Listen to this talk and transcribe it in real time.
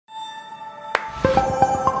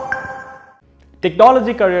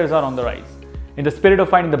Technology careers are on the rise. In the spirit of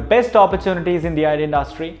finding the best opportunities in the IT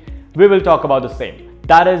industry, we will talk about the same.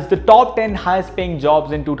 That is the top 10 highest paying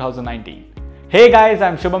jobs in 2019. Hey guys,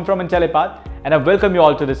 I'm Shubham from Intellipaat and I welcome you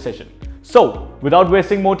all to this session. So, without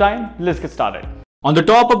wasting more time, let's get started. On the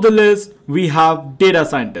top of the list, we have data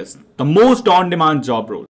scientist, the most on-demand job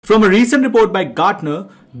role. From a recent report by Gartner,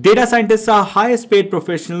 data scientists are highest paid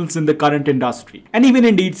professionals in the current industry. And even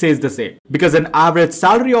Indeed says the same, because an average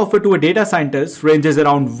salary offered to a data scientist ranges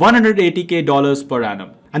around $180K per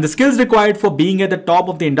annum. And the skills required for being at the top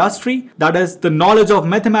of the industry, that is the knowledge of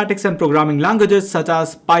mathematics and programming languages such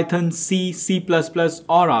as Python, C, C++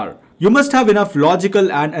 or R. You must have enough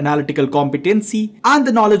logical and analytical competency, and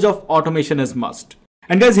the knowledge of automation is must.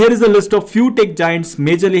 And guys, here is a list of few tech giants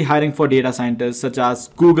majorly hiring for data scientists such as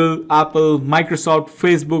Google, Apple, Microsoft,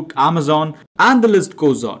 Facebook, Amazon, and the list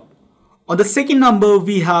goes on. On the second number,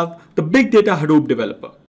 we have the big data Hadoop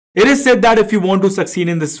developer. It is said that if you want to succeed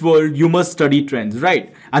in this world, you must study trends,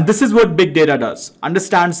 right? And this is what big data does,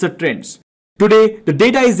 understands the trends. Today, the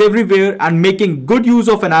data is everywhere and making good use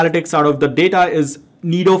of analytics out of the data is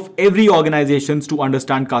need of every organizations to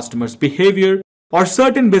understand customers' behavior or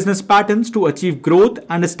certain business patterns to achieve growth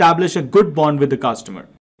and establish a good bond with the customer.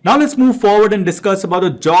 Now let's move forward and discuss about the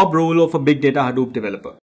job role of a big data Hadoop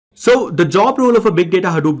developer. So the job role of a big data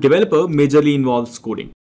Hadoop developer majorly involves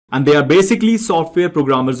coding. And they are basically software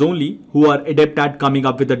programmers only who are adept at coming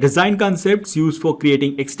up with the design concepts used for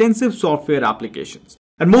creating extensive software applications.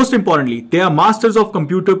 And most importantly, they are masters of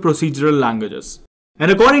computer procedural languages. And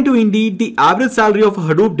according to Indeed, the average salary of a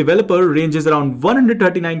Hadoop developer ranges around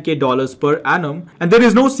 $139K per annum. And there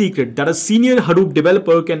is no secret that a senior Hadoop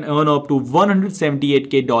developer can earn up to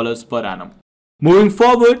 $178K per annum. Moving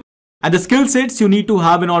forward, and the skill sets you need to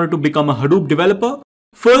have in order to become a Hadoop developer.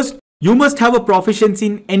 First, you must have a proficiency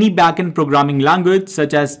in any backend programming language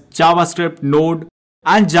such as JavaScript, Node,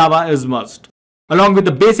 and Java is must. Along with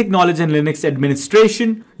the basic knowledge in Linux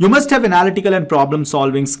administration, you must have analytical and problem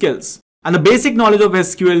solving skills. And the basic knowledge of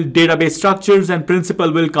SQL, database structures and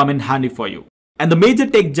principle will come in handy for you. And the major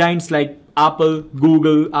tech giants like Apple,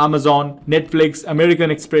 Google, Amazon, Netflix,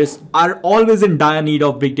 American Express are always in dire need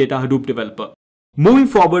of big data Hadoop developer. Moving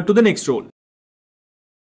forward to the next role.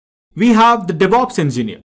 We have the DevOps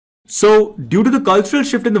engineer. So, due to the cultural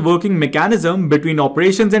shift in the working mechanism between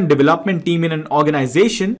operations and development team in an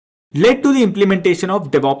organization led to the implementation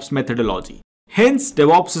of DevOps methodology. Hence,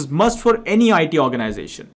 DevOps is must for any IT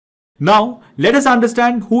organization. Now, let us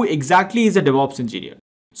understand who exactly is a DevOps engineer.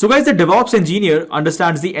 So guys, the DevOps engineer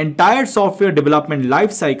understands the entire software development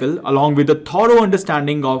lifecycle along with a thorough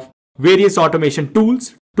understanding of various automation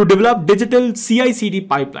tools to develop digital CI/CD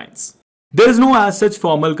pipelines. There is no as such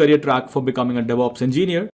formal career track for becoming a DevOps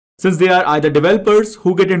engineer, since they are either developers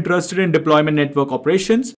who get interested in deployment network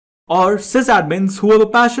operations or sysadmins who have a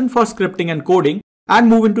passion for scripting and coding and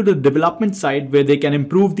move into the development side where they can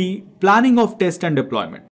improve the planning of test and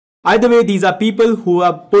deployment. Either way, these are people who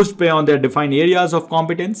have pushed beyond their defined areas of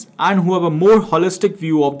competence and who have a more holistic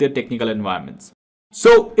view of their technical environments.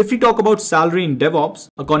 So if we talk about salary in DevOps,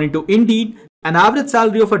 according to Indeed, an average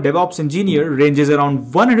salary of a DevOps engineer ranges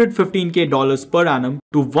around $115K per annum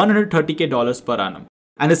to $130K per annum.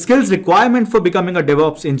 And the skills requirement for becoming a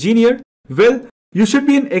DevOps engineer, well, you should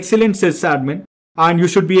be an excellent sysadmin and you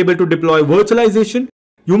should be able to deploy virtualization.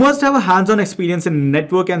 You must have a hands-on experience in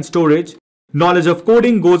network and storage. Knowledge of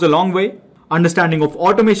coding goes a long way. Understanding of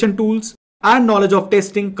automation tools and knowledge of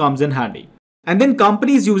testing comes in handy. And then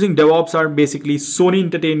companies using DevOps are basically Sony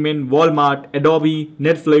Entertainment, Walmart, Adobe,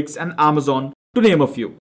 Netflix and Amazon to name a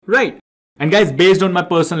few. Right. And guys, based on my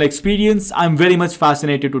personal experience, I'm very much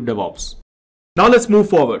fascinated to DevOps. Now let's move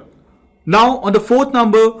forward. Now on the fourth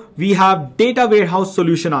number, we have data warehouse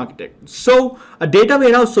solution architect. So a data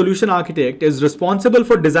warehouse solution architect is responsible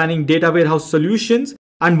for designing data warehouse solutions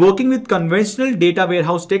and working with conventional data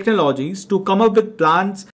warehouse technologies to come up with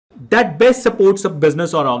plans that best supports a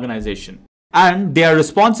business or organization. And they are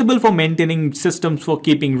responsible for maintaining systems for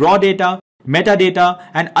keeping raw data, metadata,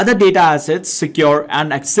 and other data assets secure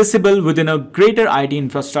and accessible within a greater IT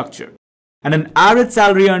infrastructure. And an average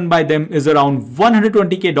salary earned by them is around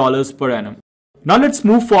 $120K per annum. Now let's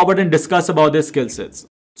move forward and discuss about their skill sets.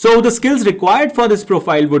 So the skills required for this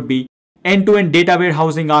profile would be end-to-end data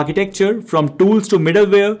warehousing architecture from tools to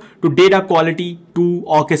middleware to data quality to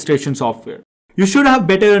orchestration software. You should have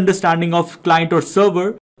better understanding of client or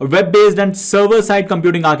server or web-based and server-side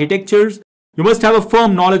computing architectures. You must have a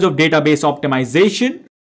firm knowledge of database optimization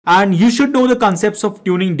and you should know the concepts of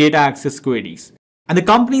tuning data access queries. And the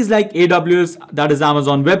companies like AWS, that is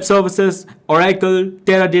Amazon Web Services, Oracle,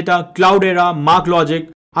 Teradata, Cloudera,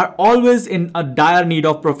 MarkLogic are always in a dire need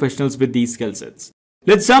of professionals with these skill sets.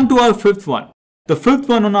 Let's jump to our fifth one. The fifth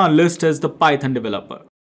one on our list is the Python developer.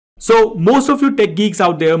 So most of you tech geeks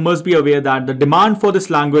out there must be aware that the demand for this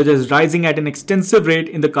language is rising at an extensive rate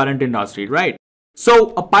in the current industry, right?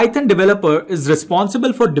 So a Python developer is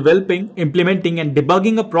responsible for developing, implementing and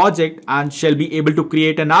debugging a project and shall be able to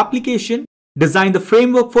create an application, design the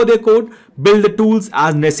framework for their code, build the tools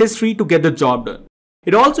as necessary to get the job done.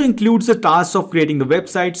 It also includes the tasks of creating the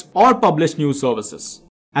websites or publish new services.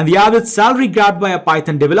 And the average salary grabbed by a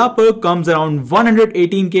Python developer comes around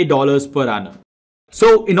 $118K per annum.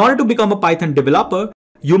 So in order to become a Python developer,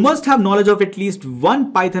 you must have knowledge of at least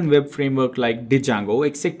one Python web framework like Django,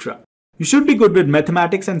 etc. You should be good with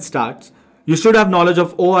mathematics and stats. You should have knowledge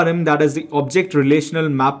of ORM, that is the object relational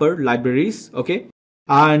mapper libraries, okay?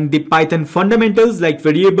 And the Python fundamentals like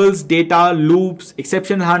variables, data, loops,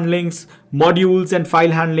 exception handlings, modules and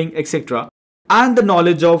file handling, etc. And the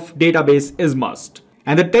knowledge of database is must.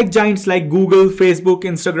 And the tech giants like Google, Facebook,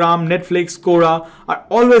 Instagram, Netflix, Quora are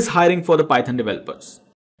always hiring for the Python developers.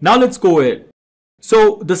 Now let's go ahead.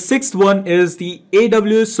 So the sixth one is the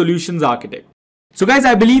AWS Solutions Architect. So guys,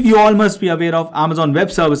 I believe you all must be aware of Amazon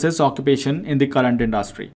Web Services occupation in the current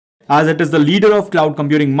industry, as it is the leader of cloud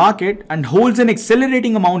computing market and holds an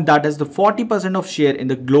accelerating amount that is the 40% of share in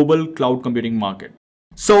the global cloud computing market.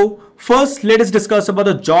 So first, let us discuss about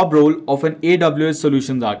the job role of an AWS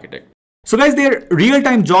Solutions Architect. So guys, their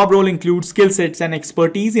real-time job role includes skill sets and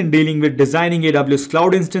expertise in dealing with designing AWS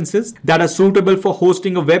cloud instances that are suitable for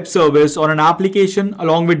hosting a web service or an application,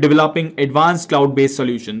 along with developing advanced cloud-based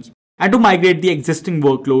solutions and to migrate the existing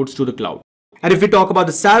workloads to the cloud. And if we talk about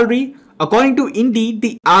the salary, according to Indeed,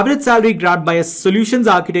 the average salary grabbed by a solutions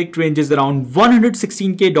architect ranges around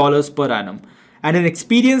 $116K per annum, and an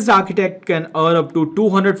experienced architect can earn up to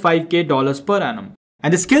 $205K per annum.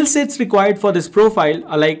 And the skill sets required for this profile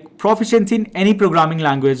are like proficiency in any programming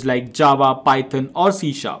language like Java, Python or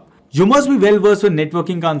C#. You must be well versed with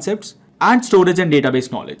networking concepts and storage and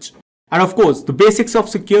database knowledge. And of course, the basics of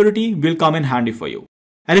security will come in handy for you.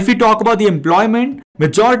 And if we talk about the employment,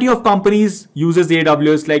 majority of companies uses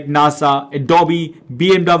AWS like NASA, Adobe,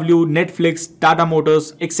 BMW, Netflix, Tata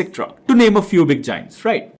Motors, etc. to name a few big giants,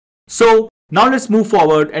 right? So now let's move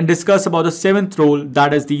forward and discuss about the seventh role,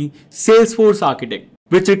 that is the Salesforce Architect,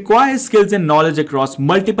 which requires skills and knowledge across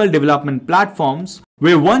multiple development platforms,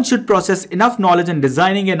 where one should possess enough knowledge in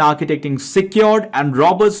designing and architecting secured and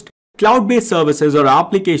robust cloud-based services or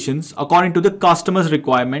applications according to the customer's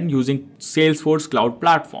requirement using Salesforce Cloud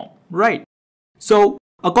Platform, right? So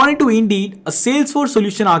according to Indeed, a Salesforce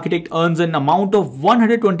Solution Architect earns an amount of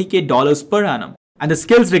 $120K per annum. And the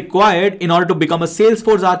skills required in order to become a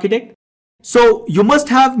Salesforce Architect: so you must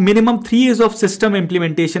have minimum 3 years of system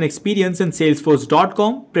implementation experience in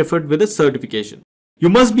Salesforce.com, preferred with a certification. You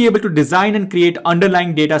must be able to design and create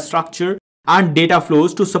underlying data structure and data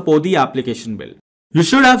flows to support the application build. You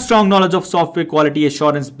should have strong knowledge of software quality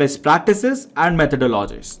assurance best practices and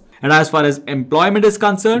methodologies. And as far as employment is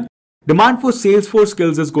concerned, demand for Salesforce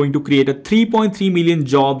skills is going to create a 3.3 million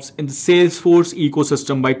jobs in the Salesforce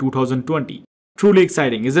ecosystem by 2020. Truly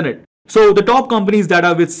exciting, isn't it? So the top companies that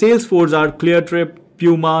are with Salesforce are Cleartrip,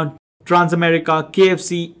 Puma, Transamerica,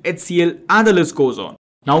 KFC, HCL, and the list goes on.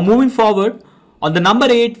 Now moving forward, on the number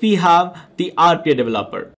 8 we have the RPA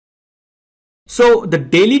developer. So the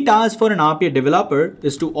daily task for an RPA developer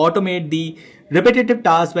is to automate the repetitive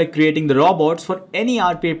tasks by creating the robots for any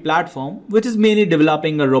RPA platform, which is mainly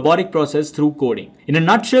developing a robotic process through coding. In a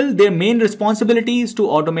nutshell, their main responsibility is to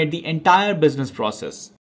automate the entire business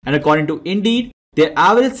process. And according to Indeed, their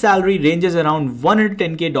average salary ranges around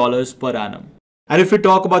 $110K per annum. And if we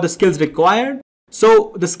talk about the skills required,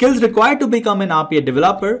 so the skills required to become an RPA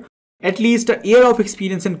developer: at least a year of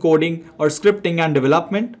experience in coding or scripting and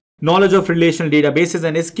development, knowledge of relational databases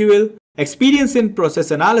and SQL, experience in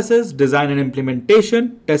process analysis, design and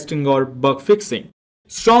implementation, testing or bug fixing.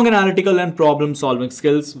 Strong analytical and problem solving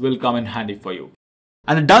skills will come in handy for you.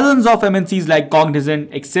 And dozens of MNCs like Cognizant,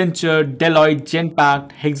 Accenture, Deloitte,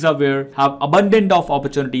 Genpact, Hexaware have abundant of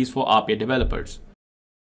opportunities for RPA developers.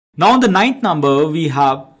 Now on the 9th number, we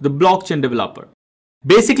have the blockchain developer.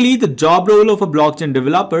 Basically, the job role of a blockchain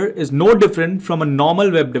developer is no different from a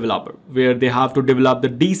normal web developer, where they have to develop the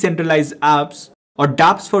decentralized apps, or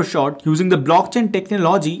dApps for short, using the blockchain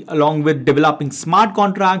technology, along with developing smart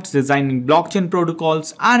contracts, designing blockchain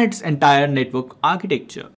protocols, and its entire network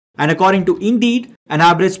architecture. And according to Indeed, an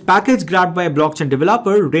average package grabbed by a blockchain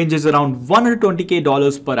developer ranges around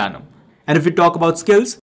 $120K per annum. And if we talk about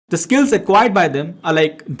skills, the skills acquired by them are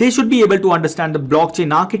like, they should be able to understand the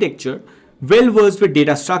blockchain architecture, well versed with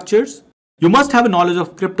data structures. You must have a knowledge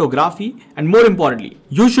of cryptography, and more importantly,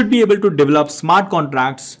 you should be able to develop smart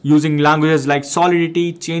contracts using languages like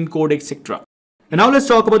Solidity, chain code, etc. And now let's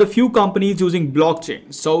talk about a few companies using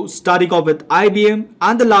blockchain. So starting off with IBM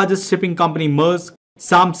and the largest shipping company Maersk,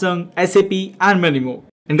 Samsung, SAP and many more.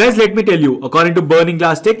 And guys, let me tell you, according to Burning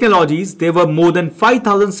Glass Technologies, there were more than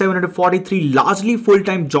 5,743 largely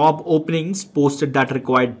full-time job openings posted that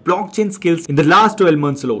required blockchain skills in the last 12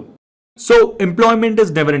 months alone. So employment is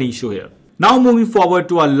never an issue here. Now moving forward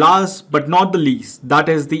to our last but not the least, that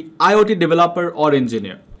is the IoT developer or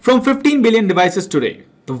engineer. From 15 billion devices today,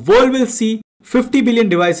 the world will see 50 billion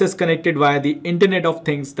devices connected via the Internet of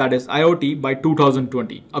Things, that is IoT, by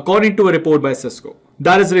 2020, according to a report by Cisco.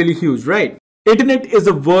 That is really huge, right? Internet is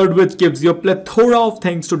a word which gives you a plethora of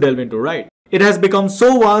things to delve into, right? It has become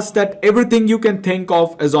so vast that everything you can think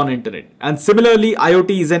of is on internet. And similarly,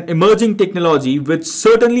 IoT is an emerging technology which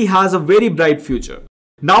certainly has a very bright future.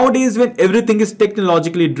 Nowadays, when everything is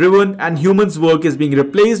technologically driven and humans' work is being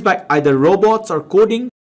replaced by either robots or coding,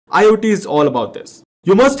 IoT is all about this.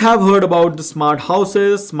 You must have heard about the smart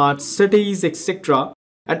houses, smart cities, etc.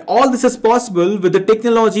 And all this is possible with the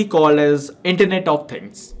technology called as Internet of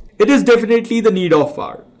Things. It is definitely the need of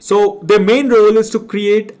hour. So their main role is to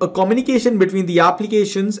create a communication between the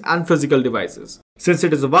applications and physical devices. Since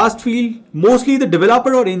it is a vast field, mostly the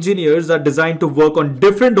developer or engineers are designed to work on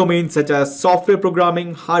different domains such as software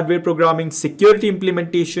programming, hardware programming, security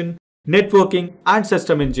implementation, networking, and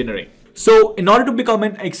system engineering. So in order to become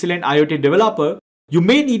an excellent IoT developer, you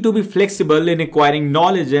may need to be flexible in acquiring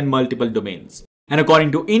knowledge in multiple domains. And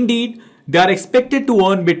according to Indeed, they are expected to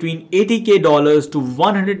earn between $80K to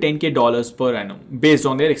 $110K per annum based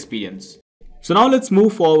on their experience. So now let's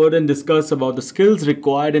move forward and discuss about the skills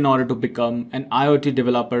required in order to become an IoT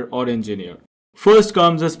developer or engineer. First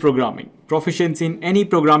comes as programming. Proficiency in any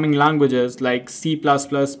programming languages like C++,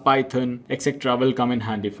 Python, etc. will come in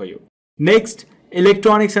handy for you. Next,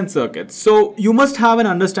 electronics and circuits. So you must have an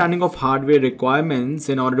understanding of hardware requirements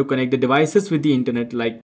in order to connect the devices with the internet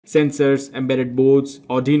like sensors, embedded boards,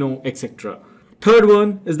 Arduino, etc. Third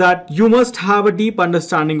one is that you must have a deep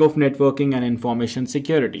understanding of networking and information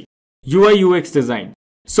security. UI UX design.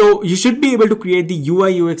 So you should be able to create the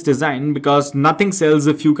UI UX design because nothing sells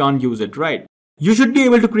if you can't use it, right? You should be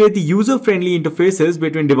able to create the user-friendly interfaces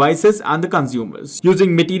between devices and the consumers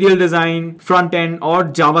using material design, front-end or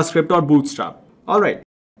JavaScript or Bootstrap. Alright,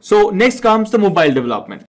 so next comes the mobile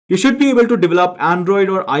development. You should be able to develop Android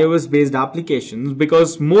or iOS based applications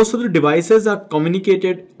because most of the devices are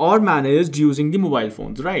communicated or managed using the mobile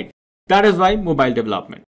phones, right? That is why mobile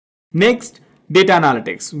development. Next, data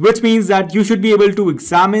analytics, which means that you should be able to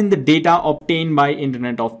examine the data obtained by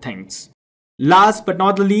Internet of Things. Last but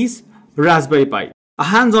not the least, Raspberry Pi. A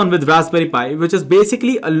hands-on with Raspberry Pi, which is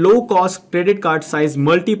basically a low-cost credit card sized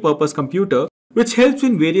multi-purpose computer which helps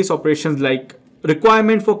in various operations like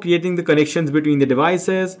requirement for creating the connections between the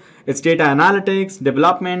devices, its data analytics,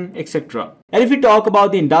 development, etc. And if we talk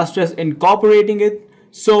about the industries incorporating it,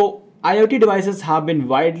 so IoT devices have been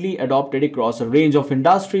widely adopted across a range of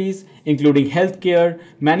industries, including healthcare,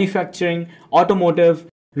 manufacturing, automotive,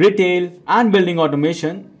 retail, and building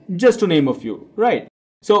automation, just to name a few, right?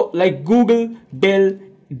 So like Google, Dell,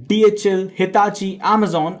 DHL, Hitachi,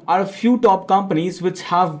 Amazon are a few top companies which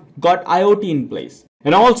have got IoT in place.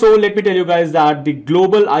 And also, let me tell you guys that the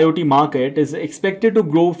global IoT market is expected to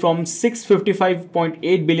grow from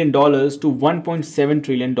 $655.8 billion to $1.7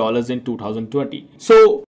 trillion in 2020.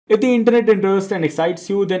 So, if the internet interests and excites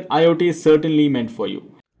you, then IoT is certainly meant for you.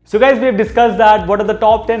 So guys, we have discussed that what are the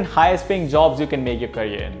top 10 highest paying jobs you can make your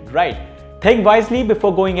career in, right? Think wisely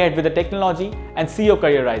before going ahead with the technology and see your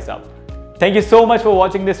career rise up. Thank you so much for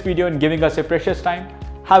watching this video and giving us your precious time.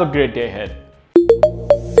 Have a great day ahead.